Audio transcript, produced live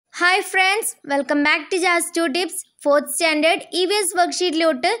Hi friends, welcome back to Jazz 2 Tips 4th Standard Evs Worksheet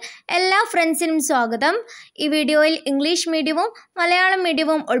ലോട്ട് എല്ലാ ഫ്രണ്ട്സിനും സ്വാഗതം. ഈ വീഡിയോയിൽ ഇംഗ്ലീഷ് മീഡിയവും മലയാളം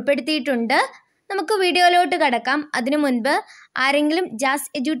മീഡിയവും ഉൾപ്പെടുത്തിയിട്ടുണ്ട്. നമുക്ക് വീഡിയോയിലോട്ട് കടക്കാം. അതിനു മുൻപ് ആരെങ്കിലും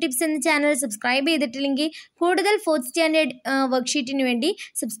ജാസ് എഡ്യൂ ടിപ്സ് എന്ന ചാനൽ സബ്സ്ക്രൈബ് ചെയ്തിട്ടില്ലെങ്കിൽ കൂടുതൽ 4th സ്റ്റാൻഡേർഡ് വർക്ക്ഷീറ്റിന് വേണ്ടി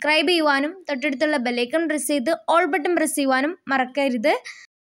സബ്സ്ക്രൈബ് ചെയ്യുവാനും തൊട്ടടുത്തുള്ള ബെല്ലൈക്കൺ പ്രസ് ചെയ്ത് ഓൾ ബട്ടൺ പ്രസ് ചെയ്യുവാനും മറക്കരുത്.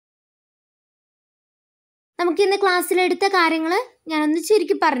 നമുക്കിന്ന് ക്ലാസ്സിലെടുത്ത കാര്യങ്ങൾ ഞാനൊന്ന്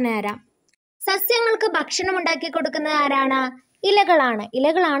ചുരുക്കി പറഞ്ഞുതരാം. സസ്യങ്ങൾക്ക് ഭക്ഷണം ഉണ്ടാക്കി കൊടുക്കുന്നത് ആരാണ്?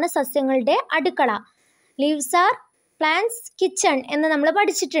 ഇലകളാണ് സസ്യങ്ങളുടെ അടുക്കള. ലീവ്സ് ആർ പ്ലാന്റ്സ് കിച്ചൺ എന്ന് നമ്മൾ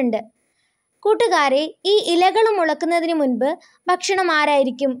പഠിച്ചിട്ടുണ്ട്. കൂട്ടുകാരെ, ഈ ഇലകൾ മുളക്കുന്നതിന് മുൻപ് ഭക്ഷണം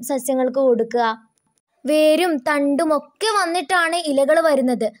ആരായിരിക്കും സസ്യങ്ങൾക്ക് കൊടുക്കുക? വേരും തണ്ടും ഒക്കെ വന്നിട്ടാണ് ഇലകൾ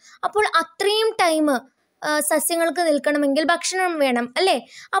വരുന്നത്. അപ്പോൾ അത്രയും ടൈം സസ്യങ്ങൾക്ക് നിൽക്കണമെങ്കിൽ ഭക്ഷണം വേണം അല്ലേ?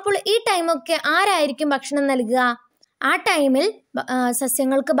 അപ്പോൾ ഈ ടൈമൊക്കെ ആരായിരിക്കും ഭക്ഷണം നൽകുക? ആ ടൈമിൽ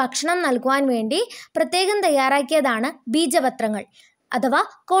സസ്യങ്ങൾക്ക് ഭക്ഷണം നൽകുവാൻ വേണ്ടി പ്രത്യേകം തയ്യാറാക്കിയതാണ് ബീജപത്രങ്ങൾ അഥവാ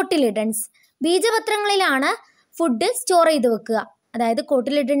കോട്ടിലിഡൻസ്. ബീജപത്രങ്ങളിലാണ് ഫുഡ് സ്റ്റോർ ചെയ്ത് വെക്കുക. അതായത്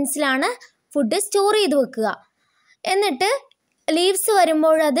കോട്ടിലിഡൻസിലാണ് ഫുഡ് സ്റ്റോർ ചെയ്ത് വെക്കുക. എന്നിട്ട് ലീവ്സ്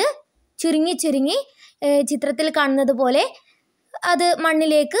വരുമ്പോഴത് ചുരുങ്ങി ചിത്രത്തിൽ കാണുന്നത് പോലെ അത്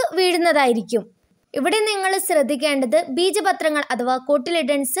മണ്ണിലേക്ക് വീഴുന്നതായിരിക്കും. ഇവിടെ നിങ്ങൾ ശ്രദ്ധിക്കേണ്ടത് ബീജപത്രങ്ങൾ അഥവാ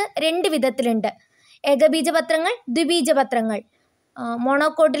കോട്ടിലിഡൻസ് രണ്ട് വിധത്തിലുണ്ട്. ഏകബീജപത്രങ്ങൾ, ദ്വിബീജപത്രങ്ങൾ,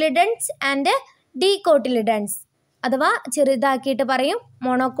 മോണോകോട്ടിലിഡൻസ് ആൻഡ് ഡികോട്ടിലിഡൻസ് അഥവാ ചെറുതാക്കിയിട്ട് പറയും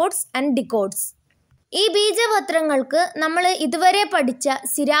മോണോകോട്സ് ആൻഡ് ഡികോട്സ്. ഈ ബീജപത്രങ്ങൾക്ക് നമ്മൾ ഇതുവരെ പഠിച്ച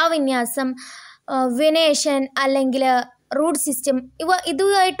സിരാവിന്യാസം, വിനേഷൻ അല്ലെങ്കിൽ റൂട്ട് സിസ്റ്റം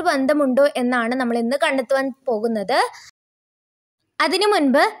ഇതുമായിട്ട് ബന്ധമുണ്ടോ എന്നാണ് നമ്മൾ ഇന്ന് കണ്ടെത്തുവാൻ പോകുന്നത്. അതിനു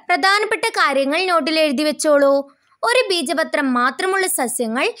മുൻപ് പ്രധാനപ്പെട്ട കാര്യങ്ങൾ നോട്ടിൽ എഴുതി വെച്ചോളൂ. ഒരു ബീജപത്രം മാത്രമുള്ള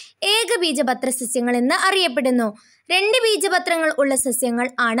സസ്യങ്ങൾ ഏകബീജപത്ര സസ്യങ്ങൾ എന്ന് അറിയപ്പെടുന്നു. രണ്ട് ബീജപത്രങ്ങൾ ഉള്ള സസ്യങ്ങൾ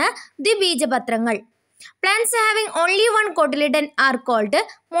ആണ് ദ്വിബീജപത്രങ്ങൾ. Plants having only one cotyledon are called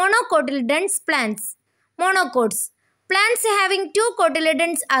monocotyledons plants, monocots. Plants having two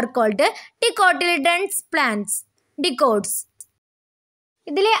cotyledons are called dicotyledons plants, dicots.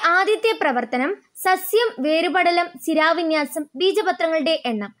 ഇതിലെ ആദ്യത്തെ പ്രവർത്തനം സസ്യം, വേരുപടലം, സിരാവിന്യാസം, ബീജപത്രങ്ങളുടെ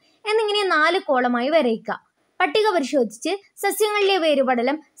എണ്ണം എന്നിങ്ങനെ 4 കോളമായി വരയ്ക്കുക. പട്ടിക പരിശോധിച്ച് സസ്യങ്ങളിലെ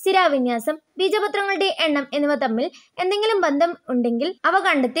വേരുപടലം, സിരാവിന്യാസം, ബീജപത്രങ്ങളുടെ എണ്ണം എന്നിവ തമ്മിൽ എന്തെങ്കിലും ബന്ധം ഉണ്ടെങ്കിൽ അവ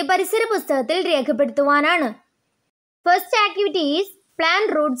കണ്ടെത്തി പരിസര പുസ്തകത്തിൽ രേഖപ്പെടുത്തുവാനാണ്. First activity is plan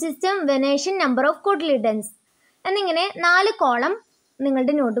root system, venation, number of cotyledons എന്നിങ്ങനെ 4 കോളം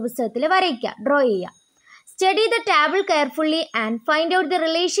നിങ്ങളുടെ നോട്ട് പുസ്തകത്തിൽ വരയ്ക്കുക, ഡ്രോ ചെയ്യുക. Study the table carefully and find out the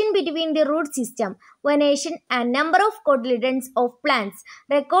relation between the root system, venation and number of cotyledons of plants.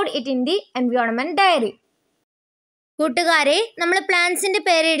 Record it in the environment diary. കൂട്ടുകാരെ, നമ്മൾ പ്ലാന്റ്സിന്റെ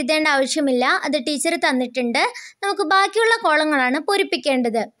പേര് എഴുതേണ്ട ആവശ്യമില്ല, അത് ടീച്ചർ തന്നിട്ടുണ്ട്. നമുക്ക് ബാക്കിയുള്ള കോളങ്ങളാണ്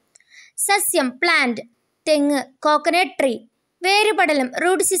പൂരിപ്പിക്കേണ്ടത്. സസ്യം പ്ലാന്റ്, തെങ്ങ് കോക്കനട്ട് ട്രീ. വേരുപടലം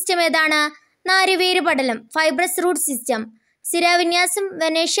റൂട്ട് സിസ്റ്റം ഏതാണ്? നാരുവേരുപടലം ഫൈബ്രസ് റൂട്ട് സിസ്റ്റം. സിരാവിന്യാസം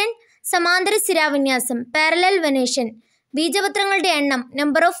വെനേഷൻ സമാന്തര സിരാവിന്യാസം പാരലൽ വെനേഷൻ. ബീജപത്രങ്ങളുടെ എണ്ണം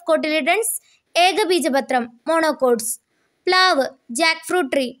നമ്പർ ഓഫ് കോട്ടിലിഡൻസ് ഏകബീജപത്രം മോണോകോട്സ്. പ്ലാവ് Jack fruit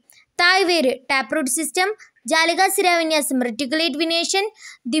tree. തായ്വേര് tap root system ജാലിക സിരാവിന്യാസം reticulate venation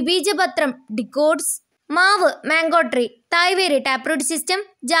ദ്വിബീജപത്രം ഡിക്കോട്സ്. മാവ് mango tree. തായ്വേര് tap root system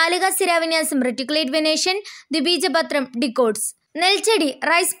ജാലിക സിരാവിന്യാസം reticulate venation ദ്വിബീജപത്രം ഡിക്കോട്സ്. നെൽച്ചെടി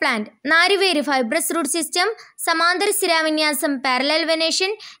rice plant. നാരുവേര് fibrous root system സമാന്തര സിരാവിന്യാസം parallel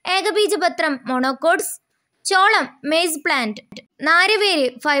venation ഏകബീജപത്രം മോണോകോട്സ്. ചോളം maze plant. നാരുവേര്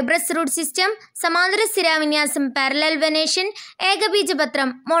fibrous root system സമാന്തര സിരാവിന്യാസം parallel venation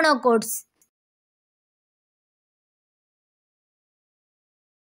ഏകബീജപത്രം മോണോകോട്സ്.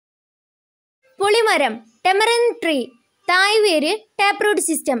 പുളിമരം ടെമറിൻ tree. തായ്വേര് tap root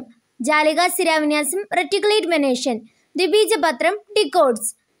system ജാലിക സിരാവിന്യാസം reticulate venation ദ്വിബീജപത്രം ഡിക്കോട്സ്.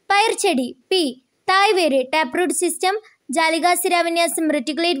 പയർച്ചെടി P. തായ്വേര് tap root system ജാലിക സിരാവിന്യാസം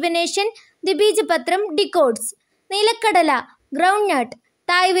reticulate venation ദ്വിബീജപത്രം ഡിക്കോട്സ്. നീലക്കടല ground നട്ട്.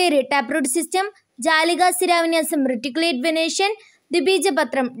 തായ്വേര് tap root system ജാലിക സിരാവിന്യാസം reticulate venation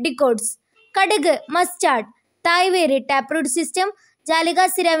ദ്വിബീജപത്രം ഡിക്കോട്സ്. കടുക് mustard. തായ്വേര് tap root system ജാലിക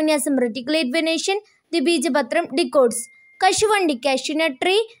സിരാവിന്യാസം reticulate venation ദ്വിബീജപത്രം ഡിക്കോട്സ്. കശുവണ്ടി cashew nut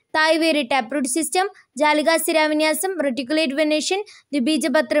tree. തായ്വേര് tap root system ജാലിക സിരാവിന്യാസം reticulate venation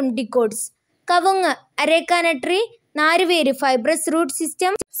ദ്വിബീജപത്രം ഡിക്കോട്സ്. കവുങ്ങ് അരേക്കാനട്ട് tree. നാരുവേര് fibrous root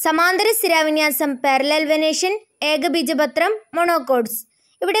system സമാന്തര സിരാവിന്യാസം parallel venation ഏകബീജപത്രം മോണോകോട്സ്.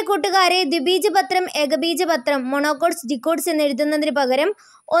 ഇവിടെ കൂട്ടുകാരെ ദ്വിബീജപത്രം, ഏകബീജപത്രം, മോണോകോട്സ്, ഡിക്കോട്സ് എന്നെഴുതുന്നതിന് പകരം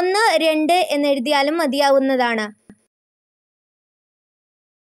 1, 2 എന്നെഴുതിയാലും മതിയാവുന്നതാണ്.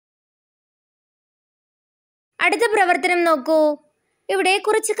 അടുത്ത പ്രവർത്തനം നോക്കൂ. ഇവിടെ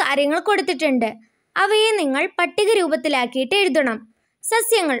കുറച്ച് കാര്യങ്ങൾ കൊടുത്തിട്ടുണ്ട്. അവയെ നിങ്ങൾ പട്ടിക രൂപത്തിലാക്കിയിട്ട് എഴുതണം.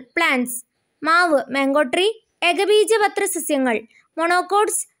 സസ്യങ്ങൾ പ്ലാന്റ്സ്: മാവ് മാംഗോ ട്രീ. ഏകബീജപത്ര സസ്യങ്ങൾ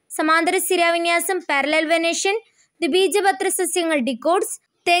മൊണോകോട്സ്, സമാന്തര സ്ഥിരാവിന്യാസം പാരലൽ വെനേഷൻ. ദ്വിബീജപത്ര സസ്യങ്ങൾ ഡിക്കോട്സ്: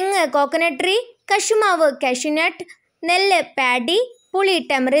 തെങ്ങ് കോക്കനട്ട് ട്രീ, കശുമാവ് കാഷ്യൂനട്ട്, നെല്ല് പാഡി, പുളി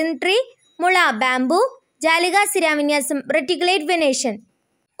ടെമറിൻ ട്രീ, മുള ബാംബു. ജാലികാ സ്ഥിരാവിന്യാസം reticulate venation.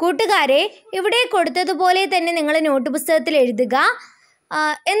 കൂട്ടുകാരെ, ഇവിടെ കൊടുത്തതുപോലെ തന്നെ നിങ്ങൾ നോട്ട് പുസ്തകത്തിൽ എഴുതുക.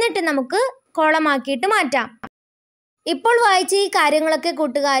 എന്നിട്ട് നമുക്ക് കോളമാക്കിയിട്ട് മാറ്റാം. ഇപ്പോൾ വായിച്ച ഈ കാര്യങ്ങളൊക്കെ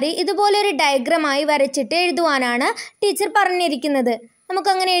കൂട്ടുകാർ ഇതുപോലൊരു ഡയഗ്രമായി വരച്ചിട്ട് എഴുതുവാനാണ് ടീച്ചർ പറഞ്ഞിരിക്കുന്നത്.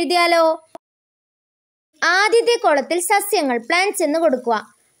 നമുക്കങ്ങനെ എഴുതിയാലോ? ആദ്യത്തെ കോളത്തിൽ സസ്യങ്ങൾ പ്ലാന്റ്സ് എന്ന് കൊടുക്കുക.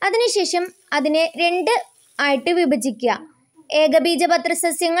 അതിനുശേഷം അതിനെ 2 ആയിട്ട് വിഭജിക്കുക. ഏകബീജപത്ര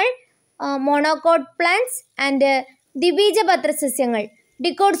സസ്യങ്ങൾ മോണോകോട്ട് പ്ലാന്റ്സ് ആൻഡ് ദ്വിബീജപത്ര സസ്യങ്ങൾ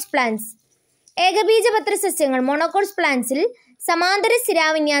ഡിക്കോട്സ് പ്ലാന്റ്സ്. ഏകബീജപത്ര സസ്യങ്ങൾ മോണോകോട്സ് പ്ലാന്റ്സിൽ സമാന്തര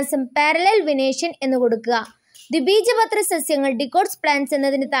സ്ഥിരാവിന്യാസം പാരലൽ വിനേഷൻ എന്ന് കൊടുക്കുക. ദ്വിബീജപത്ര സസ്യങ്ങൾ ഡിക്കോട്സ് പ്ലാന്റ്സ്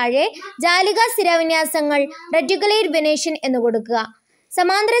എന്നതിന് താഴെ ജാലികാ സ്ഥിരാവിന്യാസങ്ങൾ റെറ്റിക്കുലേറ്റ് വെനേഷൻ എന്ന് കൊടുക്കുക.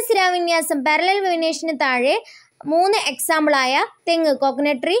 സമാന്തര സ്ഥിരാവിന്യാസം പാരലൽ വെനേഷന് താഴെ 3 എക്സാമ്പിളായ തെങ്ങ്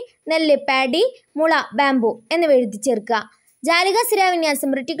കോക്കനട്ട് ട്രീ, നെല്ല് പാഡി, മുള ബാംബു എന്നിവ എഴുതി ചേർക്കുക. ജാലികാ സ്ഥിരാവിന്യാസം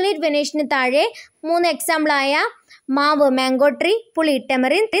റെറ്റിക്കുലേറ്റ് വെനേഷന് താഴെ 3 എക്സാമ്പിളായ മാവ് മാംഗോ ട്രീ, പുളി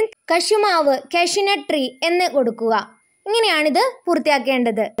ടെമറിൻ, കശുമാവ് കാഷ്യൂനട്ട് ട്രീ എന്ന് കൊടുക്കുക. ഇങ്ങനെയാണിത്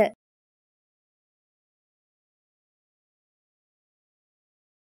പൂർത്തിയാക്കേണ്ടത്.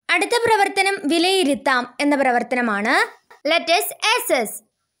 അടുത്ത പ്രവർത്തനം വിലയിരുത്താം എന്ന പ്രവർത്തനമാണ്. Let us assess.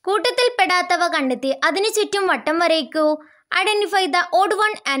 കൂട്ടത്തിൽ പെടാത്തവ കണ്ടെത്തി അതിനു ചുറ്റും വട്ടം വരയ്ക്കൂ. Identify the odd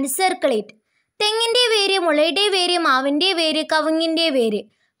one and circle it. തെങ്ങിന്റെ വേര്, മുളയുടെ വേര്, മാവിന്റെ വേര്, കവുങ്ങിന്റെ വേര്.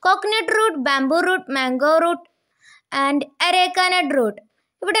 Coconut root, bamboo root, mango root and അരേക്കാനട്ട് root.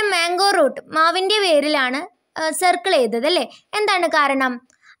 ഇവിടെ മാംഗോ റൂട്ട് മാവിന്റെ വേരിലാണ് സർക്കിൾ ചെയ്തത് അല്ലേ? എന്താണ് കാരണം?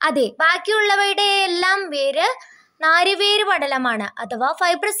 അതെ, ബാക്കിയുള്ളവയുടെ എല്ലാം വേര് നാരുവേര് പടലമാണ് അഥവാ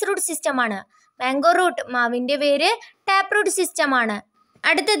ഫൈബ്രസ് റൂട്ട് സിസ്റ്റമാണ്. മാംഗോ റൂട്ട് മാവിന്റെ വേര് ടാപ്പ് റൂട്ട് സിസ്റ്റമാണ്.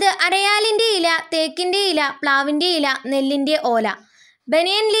 അടുത്തത് അരയാലിന്റെ ഇല, തേക്കിന്റെ ഇല, പ്ലാവിന്റെ ഇല, നെല്ലിന്റെ ഓല.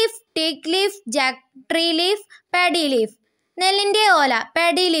 ബനിയൻ ലീഫ്, ടീക്ക് leaf, Jack tree leaf, paddy leaf. നെല്ലിന്റെ ഓല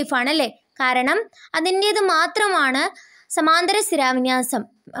പാഡി ലീഫ് ആണല്ലേ? കാരണം അതിൻ്റേത് മാത്രമാണ് സമാന്തര സ്ഥിരാവിന്യാസം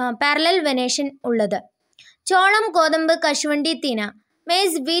പാരലൽ വെനേഷൻ ഉള്ളത്. ചോളം, ഗോതമ്പ്, കശുവണ്ടി, തിന.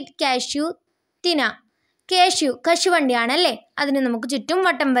 Maze, wheat, cashew, തിന. കാഷ്യൂ കശുവണ്ടിയാണല്ലേ? അതിന് നമുക്ക് ചുറ്റും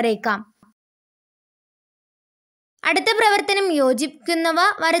വട്ടം വരയ്ക്കാം. അടുത്ത പ്രവർത്തനം യോജിക്കുന്നവ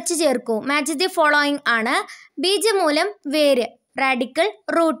വരച്ചു ചേർക്കൂ. മാച്ച് ദി ഫോളോയിങ് ആണ്. ബീജമൂലം വേര്, റാഡിക്കൽ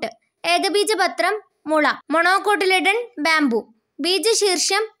റൂട്ട്. ഏകബീജപത്രം മുള, മൊണോകോട്ടിലിഡൻ ബാംബു.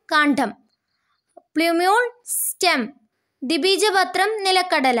 ബീജശീർഷം കാണ്ഡം, പ്ലൂമ്യൂൾ സ്റ്റെം. ദ്വിബീജപത്രം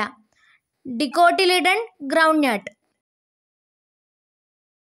നിലക്കടല, ഡിക്കോട്ടിലിഡൻ ഗ്രൗണ്ട് നട്ട്.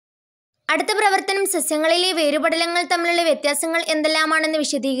 അടുത്ത പ്രവർത്തനം സസ്യങ്ങളിലെ വേരുപടലങ്ങൾ തമ്മിലുള്ള വ്യത്യാസങ്ങൾ എന്തെല്ലാമാണെന്ന്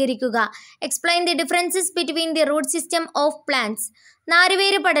വിശദീകരിക്കുക. Explain the differences between the root system of plants.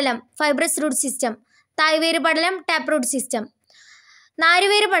 നാരുവേര് പടലം fibrous root system, തായ്വേര് പടലം tap root system.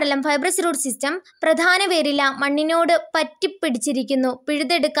 നാരുവേര് പടലം fibrous root system. പ്രധാന വേരില, മണ്ണിനോട് പറ്റിപ്പിടിച്ചിരിക്കുന്നു,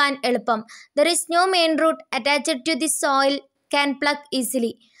 പിഴുതെടുക്കാൻ എളുപ്പം. There is no main root attached to the soil, can plug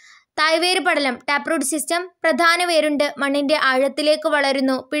easily. തായ്വേര് പടലം tap root system. പ്രധാന വേരുണ്ട്, മണ്ണിന്റെ ആഴത്തിലേക്ക്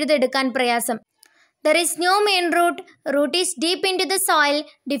വളരുന്നു, പിഴുതെടുക്കാൻ പ്രയാസം. There is no main root, root is deep in to the soil,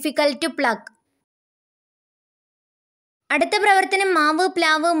 difficult to plug. അടുത്ത പ്രവർത്തനം മാവ്,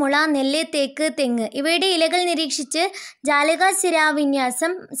 പ്ലാവ്, മുള, നെല്ല്, തേക്ക്, തെങ്ങ് ഇവയുടെ ഇലകൾ നിരീക്ഷിച്ച് ജാലികാ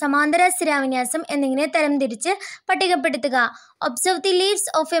സ്ഥിരാവിന്യാസം, സമാന്തര സ്ഥിരാവിന്യാസം എന്നിങ്ങനെ തരംതിരിച്ച് പട്ടികപ്പെടുത്തുക. Observe the leaves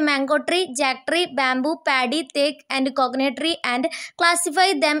of A mango tree, Jack tree, bamboo, paddy, തേക്ക് and coconut tree and classify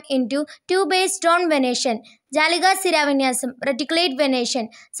dum into 2 based on venation. ജാലികാ സ്ഥിരാവിന്യാസം reticulate venation,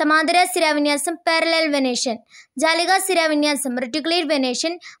 സമാന്തര സ്ഥിരാവിന്യാസം പാരലൽ വെനേഷൻ. ജാലികാ സ്ഥിരാവിന്യാസം റെറ്റിക്കുലേറ്റ്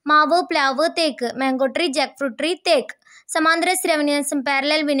വെനേഷൻ മാവ്, പ്ലാവ്, തേക്ക്, mango tree, Jack fruit tree, തേക്ക്. സമാന്തര സ്ഥിരാവിന്യാസം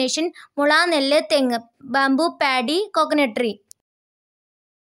parallel venation മുള, നെല്ല്, തെങ്ങ്, ബാംബു, പാഡി, കോക്കനട്ട് ട്രീ.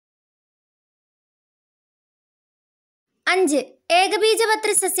 5.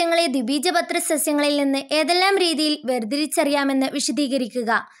 ഏകബീജപത്ര സസ്യങ്ങളെ ദ്വിബീജപത്ര സസ്യങ്ങളിൽ നിന്ന് ഏതെല്ലാം രീതിയിൽ വേർതിരിച്ചറിയാമെന്ന്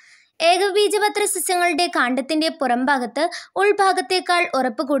വിശദീകരിക്കുക. ഏകബീജപത്ര സസ്യങ്ങളുടെ കാണ്ഡത്തിന്റെ പുറംഭാഗത്ത് ഉൾഭാഗത്തേക്കാൾ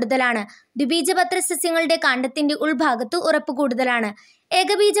ഉറപ്പ് കൂടുതലാണ്. ദ്വിബീജപത്ര സസ്യങ്ങളുടെ കാണ്ഡത്തിന്റെ ഉൾഭാഗത്ത് ഉറപ്പ് കൂടുതലാണ്.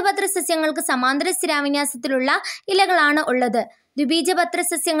 ഏകബീജപത്ര സസ്യങ്ങൾക്ക് സമാന്തര സ്ഥിരാവിന്യാസത്തിലുള്ള ഇലകളാണ് ഉള്ളത്. ദ്വിബീജപത്ര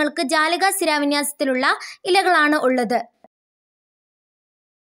സസ്യങ്ങൾക്ക് ജാലികാ സ്ഥിരാവിന്യാസത്തിലുള്ള ഇലകളാണ് ഉള്ളത്.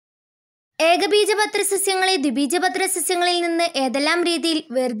 ഏകബീജപത്ര സസ്യങ്ങളെ ദ്വിബീജപത്ര സസ്യങ്ങളിൽ നിന്ന് ഏതെല്ലാം രീതിയിൽ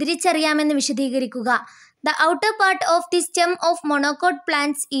വേർതിരിച്ചറിയാമെന്ന് വിശദീകരിക്കുക. The outer part of the stem of monocot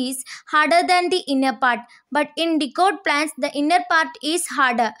plants is harder than the inner part, but in dicot plants the inner part is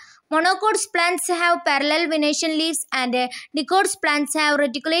harder. Monocots plants have parallel venation leaves and dicots plants have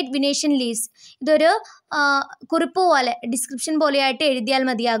reticulate venation leaves. ഇതൊരു കുറിപ്പ് പോലെ description പോലെയായിട്ട് എഴുതിയാൽ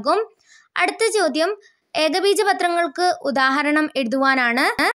മതിയാകും. അടുത്ത ചോദ്യം ഏകബീജപത്രങ്ങൾക്ക് ഉദാഹരണം എഴുതുവാനാണ്.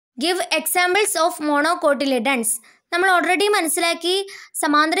 Give examples of മോണോകോട്ടിലിഡൻസ്. നമ്മൾ already മനസ്സിലാക്കി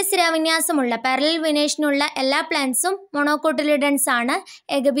സമാന്തര സ്ഥിരാവിന്യാസമുള്ള പാരലൽ വിനേഷനുള്ള എല്ലാ പ്ലാന്റ്സും മോണോകോട്ടിലിഡൻസ് ആണ്,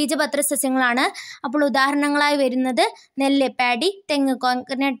 ഏകബീജപത്ര സസ്യങ്ങളാണ്. അപ്പോൾ ഉദാഹരണങ്ങളായി വരുന്നത് നെല്ല് പാഡി, തെങ്ങ്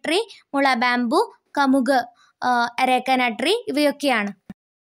കോക്കനട്ട് ട്രീ, മുള ബാംബു, കമുക് അരേക്ക നട്ട് ട്രീ ഇവയൊക്കെയാണ്.